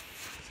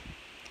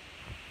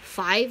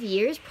 5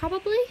 years,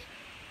 probably.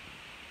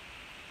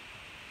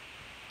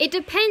 It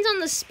depends on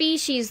the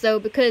species, though,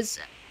 because,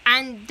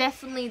 and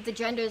definitely the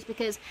genders,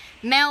 because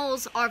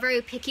males are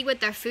very picky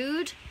with their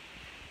food.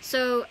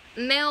 So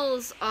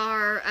males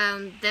are,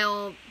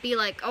 they'll be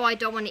like, oh, I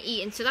don't want to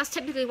eat. And so that's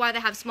typically why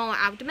they have smaller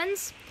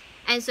abdomens.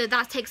 And so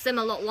that takes them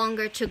a lot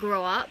longer to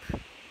grow up.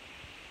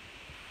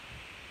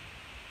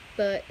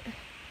 But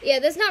yeah,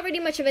 there's not really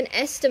much of an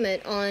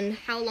estimate on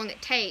how long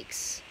it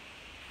takes.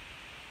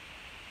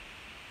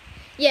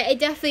 Yeah, it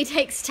definitely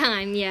takes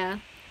time, yeah.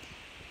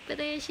 But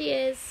there she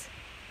is.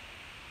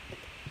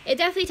 It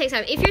definitely takes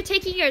time. If you're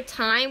taking your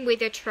time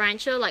with your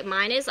tarantula like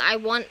mine is, I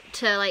want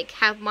to, like,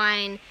 have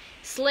mine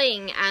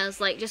sling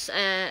as, like, just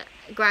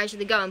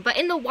gradually going. But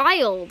in the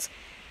wild,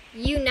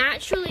 you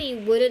naturally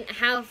wouldn't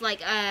have, like,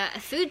 a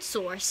food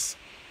source.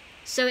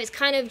 So it's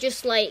kind of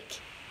just, like,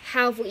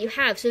 have what you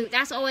have. So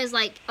that's always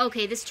like,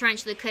 okay, this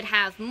tarantula could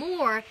have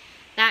more,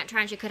 that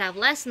tarantula could have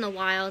less in the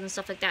wild and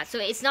stuff like that. So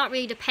it's not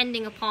really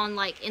depending upon,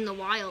 like, in the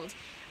wild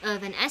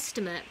of an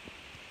estimate.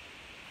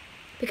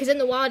 Because in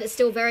the wild, it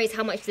still varies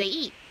how much they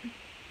eat.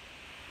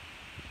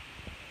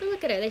 But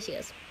look at her, there she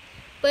is.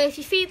 But if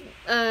you feed,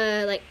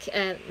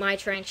 my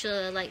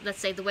tarantula, like, let's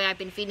say the way I've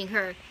been feeding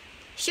her,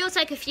 she'll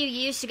take a few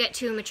years to get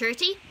to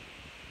maturity.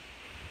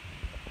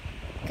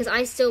 Because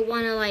I still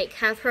want to, like,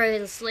 have her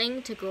as a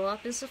sling to grow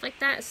up and stuff like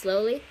that,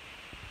 slowly.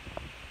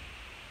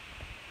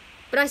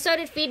 But I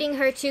started feeding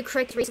her 2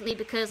 crickets recently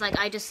because, like,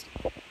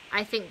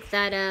 I think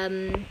that,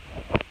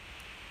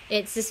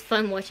 it's just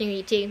fun watching her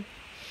eat too.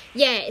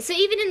 Yeah, so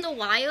even in the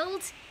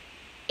wild,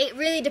 it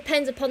really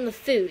depends upon the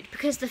food.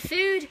 Because the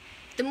food,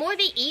 the more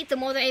they eat, the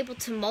more they're able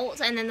to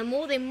molt. And then the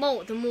more they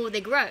molt, the more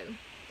they grow.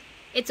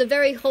 It's a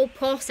very whole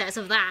process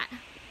of that.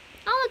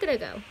 Oh, look at her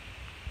go.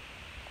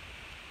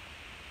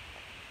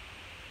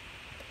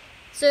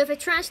 So if a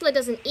tarantula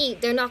doesn't eat,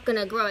 they're not going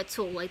to grow at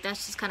all. Like,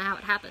 that's just kind of how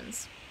it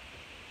happens.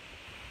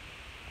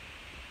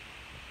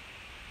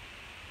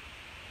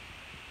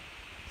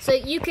 So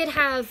you could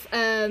have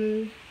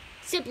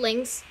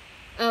siblings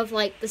of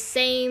like the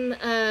same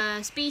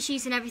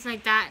species and everything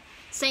like that,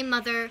 same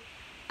mother,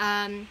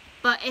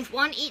 but if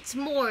one eats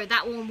more,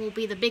 that one will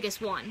be the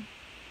biggest one.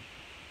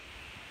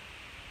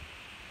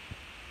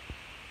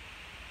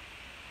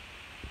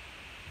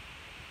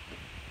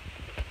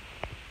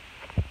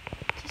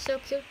 She's so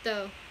cute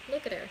though.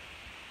 Look at her.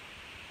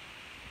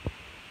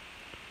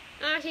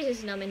 Ah, she's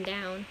just numbing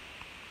down.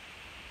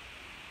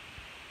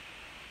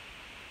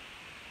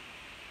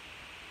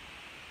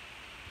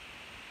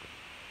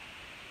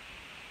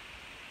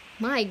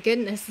 My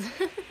goodness.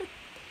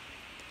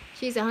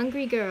 She's a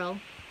hungry girl.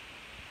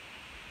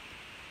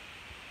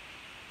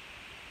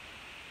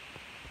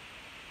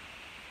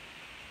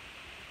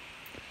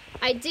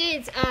 I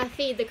did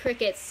feed the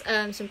crickets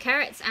some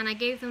carrots, and I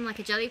gave them like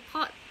a jelly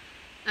pot.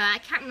 I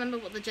can't remember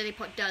what the jelly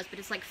pot does, but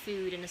it's like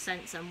food in a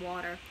sense and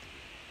water.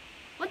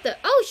 What the?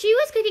 Oh, she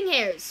was cooking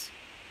hairs.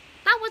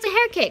 That was a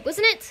hair kick,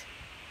 wasn't it?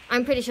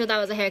 I'm pretty sure that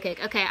was a hair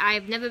kick. Okay,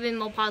 I've never been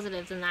more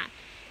positive than that.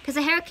 Because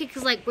a hair kick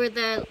is like where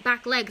the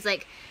back legs,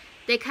 like,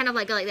 they kind of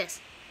like go like this.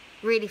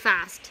 Really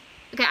fast.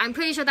 Okay, I'm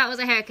pretty sure that was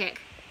a hair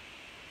kick.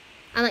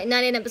 I'm like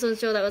 99%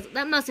 sure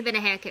that must have been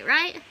a hair kick,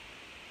 right?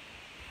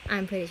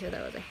 I'm pretty sure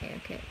that was a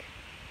hair kick.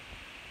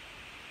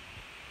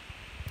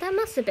 That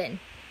must have been.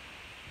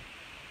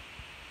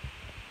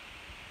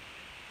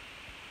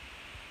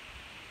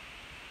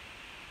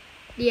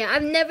 Yeah,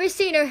 I've never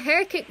seen her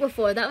hair kick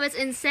before. That was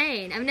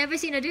insane. I've never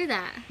seen her do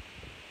that.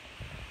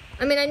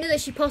 I mean, I knew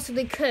that she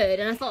possibly could,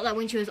 and I thought that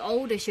when she was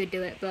older she'd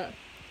do it, but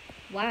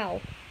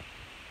wow.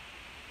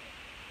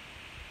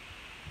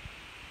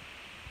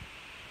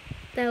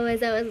 That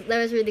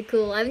was really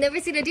cool. I've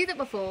never seen her do that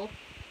before.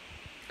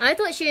 I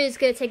thought she was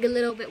gonna take a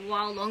little bit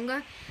while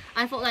longer.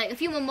 I thought like a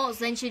few more molts,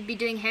 then she'd be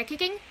doing hair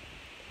kicking.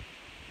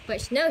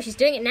 But no, she's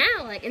doing it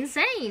now, like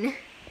insane.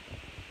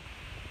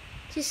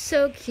 She's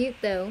so cute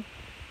though.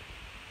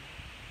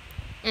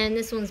 And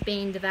this one's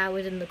being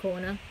devoured in the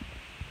corner.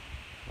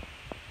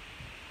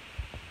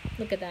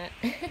 Look at that.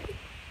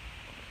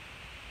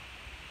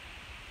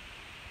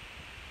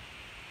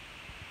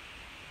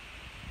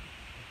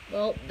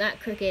 Well,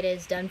 that cricket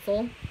is done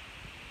for.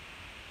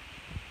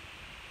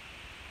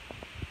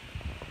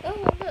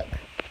 Oh, look.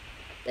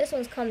 This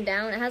one's come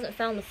down. It hasn't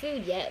found the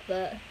food yet,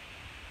 but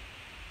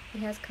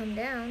it has come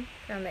down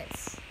from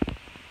its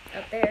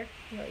up there.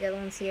 The other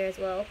one's here as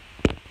well.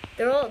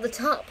 They're all at the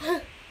top.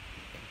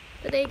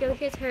 But there you go,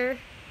 here's her.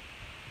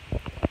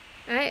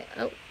 Alright,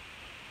 oh.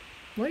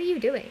 What are you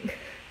doing?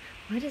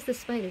 What is the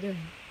spider doing?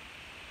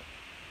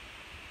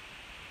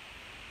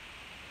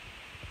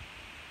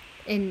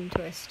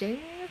 Interesting.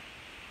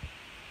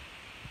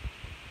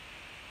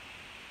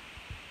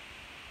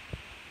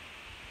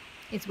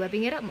 It's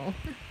webbing it up more.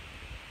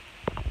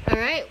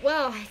 Alright,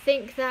 well, I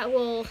think that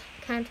will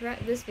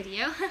counteract this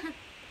video.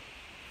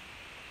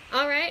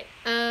 Alright,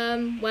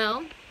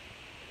 well,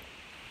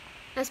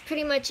 that's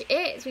pretty much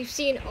it. We've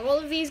seen all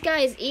of these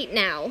guys eat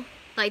now.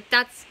 Like,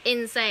 that's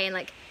insane.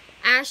 Like,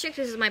 Asterix,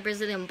 this is my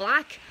Brazilian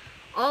black.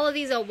 All of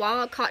these are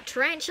wild-caught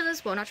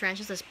tarantulas. Well, not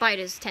tarantulas, they're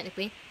spiders,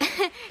 technically.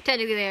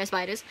 Technically, they are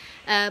spiders.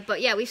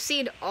 But yeah, we've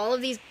seen all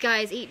of these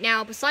guys eat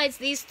now. Besides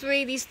these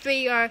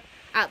three are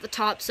at the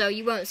top, so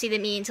you won't see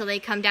them eat until they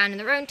come down in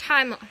their own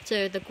time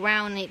to the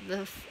ground and eat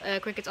the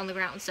crickets on the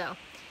ground. So,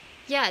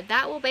 yeah,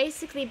 that will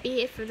basically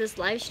be it for this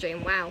live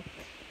stream. Wow.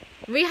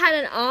 We had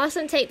an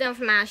awesome takedown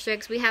from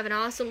Asterix. We have an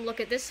awesome look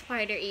at this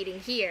spider eating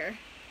here.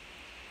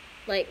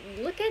 Like,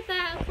 look at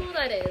that, how cool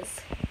that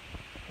is.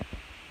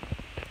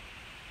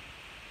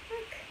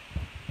 Look.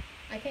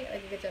 I can't get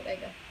like a good job, there you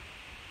go.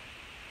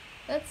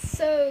 That's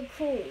so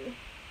cool.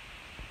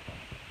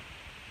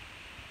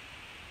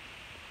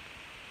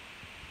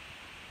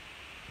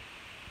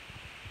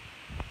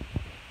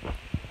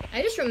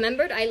 I just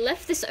remembered I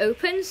left this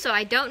open, so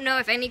I don't know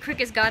if any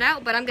crickets got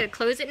out, but I'm gonna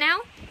close it now.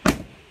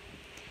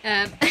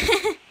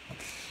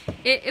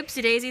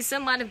 Oopsie daisy,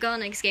 some might have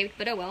gone and escaped,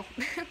 but oh well.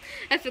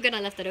 I forgot I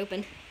left it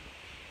open.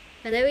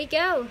 But there we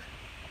go.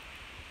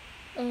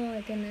 Oh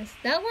my goodness.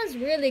 That one's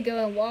really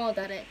going wild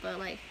at it, but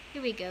like,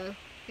 here we go.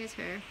 Here's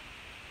her.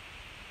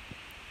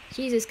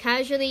 She's just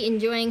casually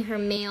enjoying her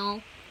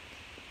meal.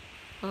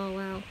 Oh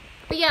wow.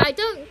 But yeah, I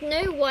don't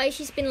know why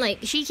she's been like,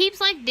 she keeps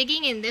like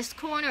digging in this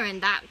corner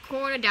and that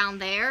corner down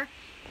there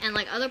and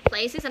like other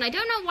places, and I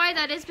don't know why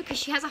that is, because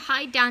she has a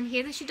hide down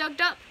here that she dug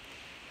up.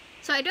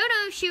 So I don't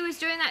know if she was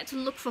doing that to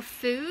look for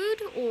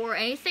food or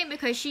anything,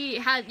 because she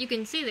had, you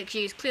can see that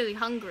she's clearly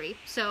hungry.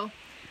 So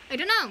I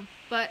don't know,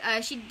 but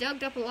she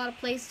dug up a lot of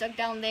places, dug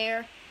down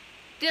there.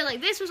 Did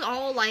like, this was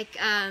all like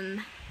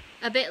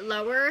a bit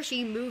lower.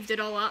 She moved it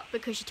all up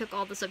because she took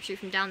all the substrate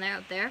from down there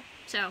up there.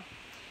 So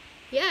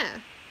yeah,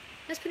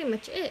 that's pretty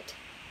much it.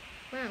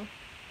 Wow,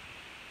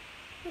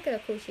 look at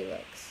how cool she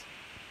looks.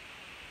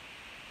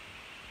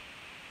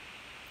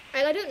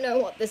 And I don't know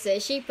what this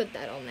is. She put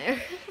that on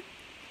there.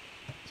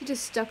 She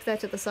just stuck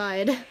that to the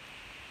side.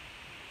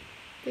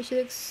 But she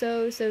looks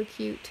so, so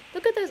cute.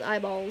 Look at those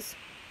eyeballs.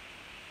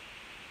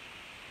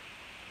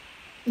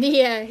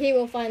 Yeah, he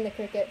will find the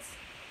crickets.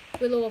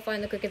 Willow will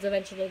find the crickets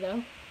eventually,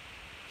 though.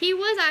 He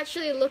was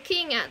actually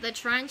looking at the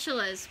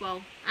tarantulas,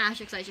 well,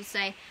 Ashley's I should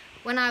say,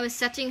 when I was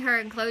setting her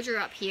enclosure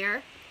up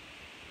here.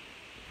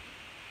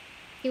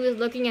 He was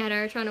looking at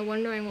her,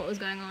 wondering what was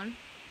going on.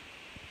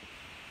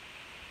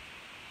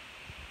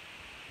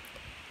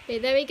 Okay,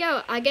 there we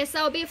go. I guess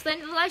that will be it for the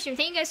end of the live stream.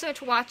 Thank you guys so much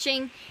for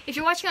watching. If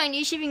you're watching on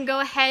YouTube, you can go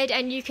ahead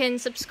and you can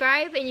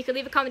subscribe, and you can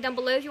leave a comment down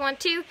below if you want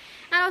to,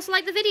 and also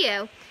like the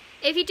video.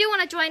 If you do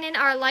want to join in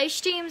our live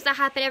streams that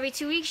happen every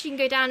 2 weeks, you can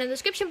go down in the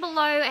description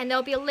below and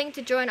there'll be a link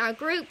to join our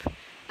group.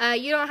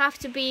 You don't have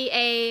to be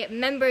a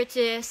member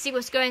to see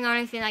what's going on or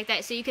anything like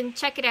that, so you can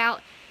check it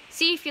out,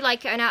 see if you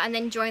like it or not, and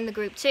then join the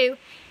group too.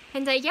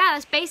 And yeah,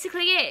 that's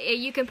basically it.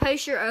 You can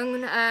post your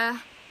own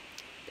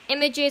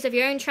images of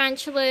your own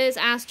tarantulas,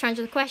 ask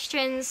tarantula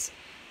questions,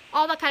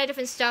 all that kind of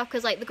different stuff,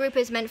 because like the group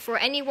is meant for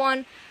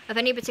anyone of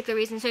any particular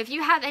reason. So if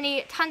you have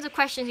tons of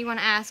questions you want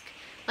to ask,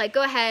 like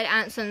go ahead,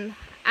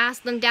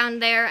 ask them down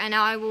there, and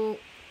I will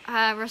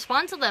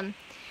respond to them.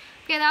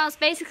 Okay, that was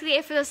basically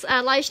it for this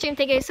live stream.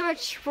 Thank you so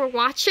much for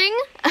watching.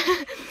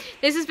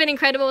 This has been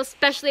incredible,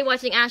 especially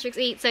watching Asterix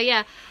eat. So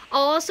yeah,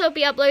 I'll also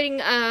be uploading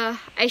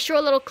a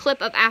short little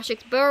clip of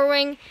Asterix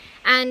burrowing,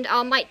 and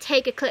I might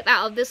take a clip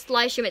out of this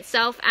live stream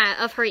itself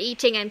of her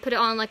eating and put it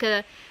on like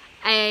a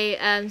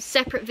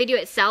separate video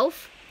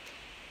itself,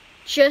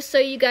 just so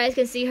you guys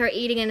can see her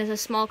eating, and it's a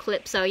small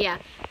clip. So yeah,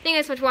 thank you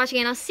guys so much for watching,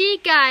 and I'll see you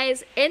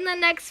guys in the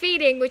next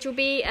feeding, which will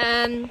be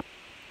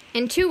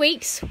in 2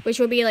 weeks, which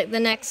will be like the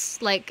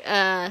next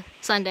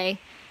Sunday,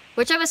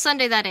 whichever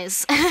Sunday that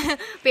is. But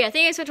yeah, thank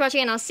you guys so much for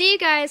watching, and I'll see you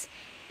guys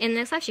in the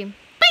next live stream.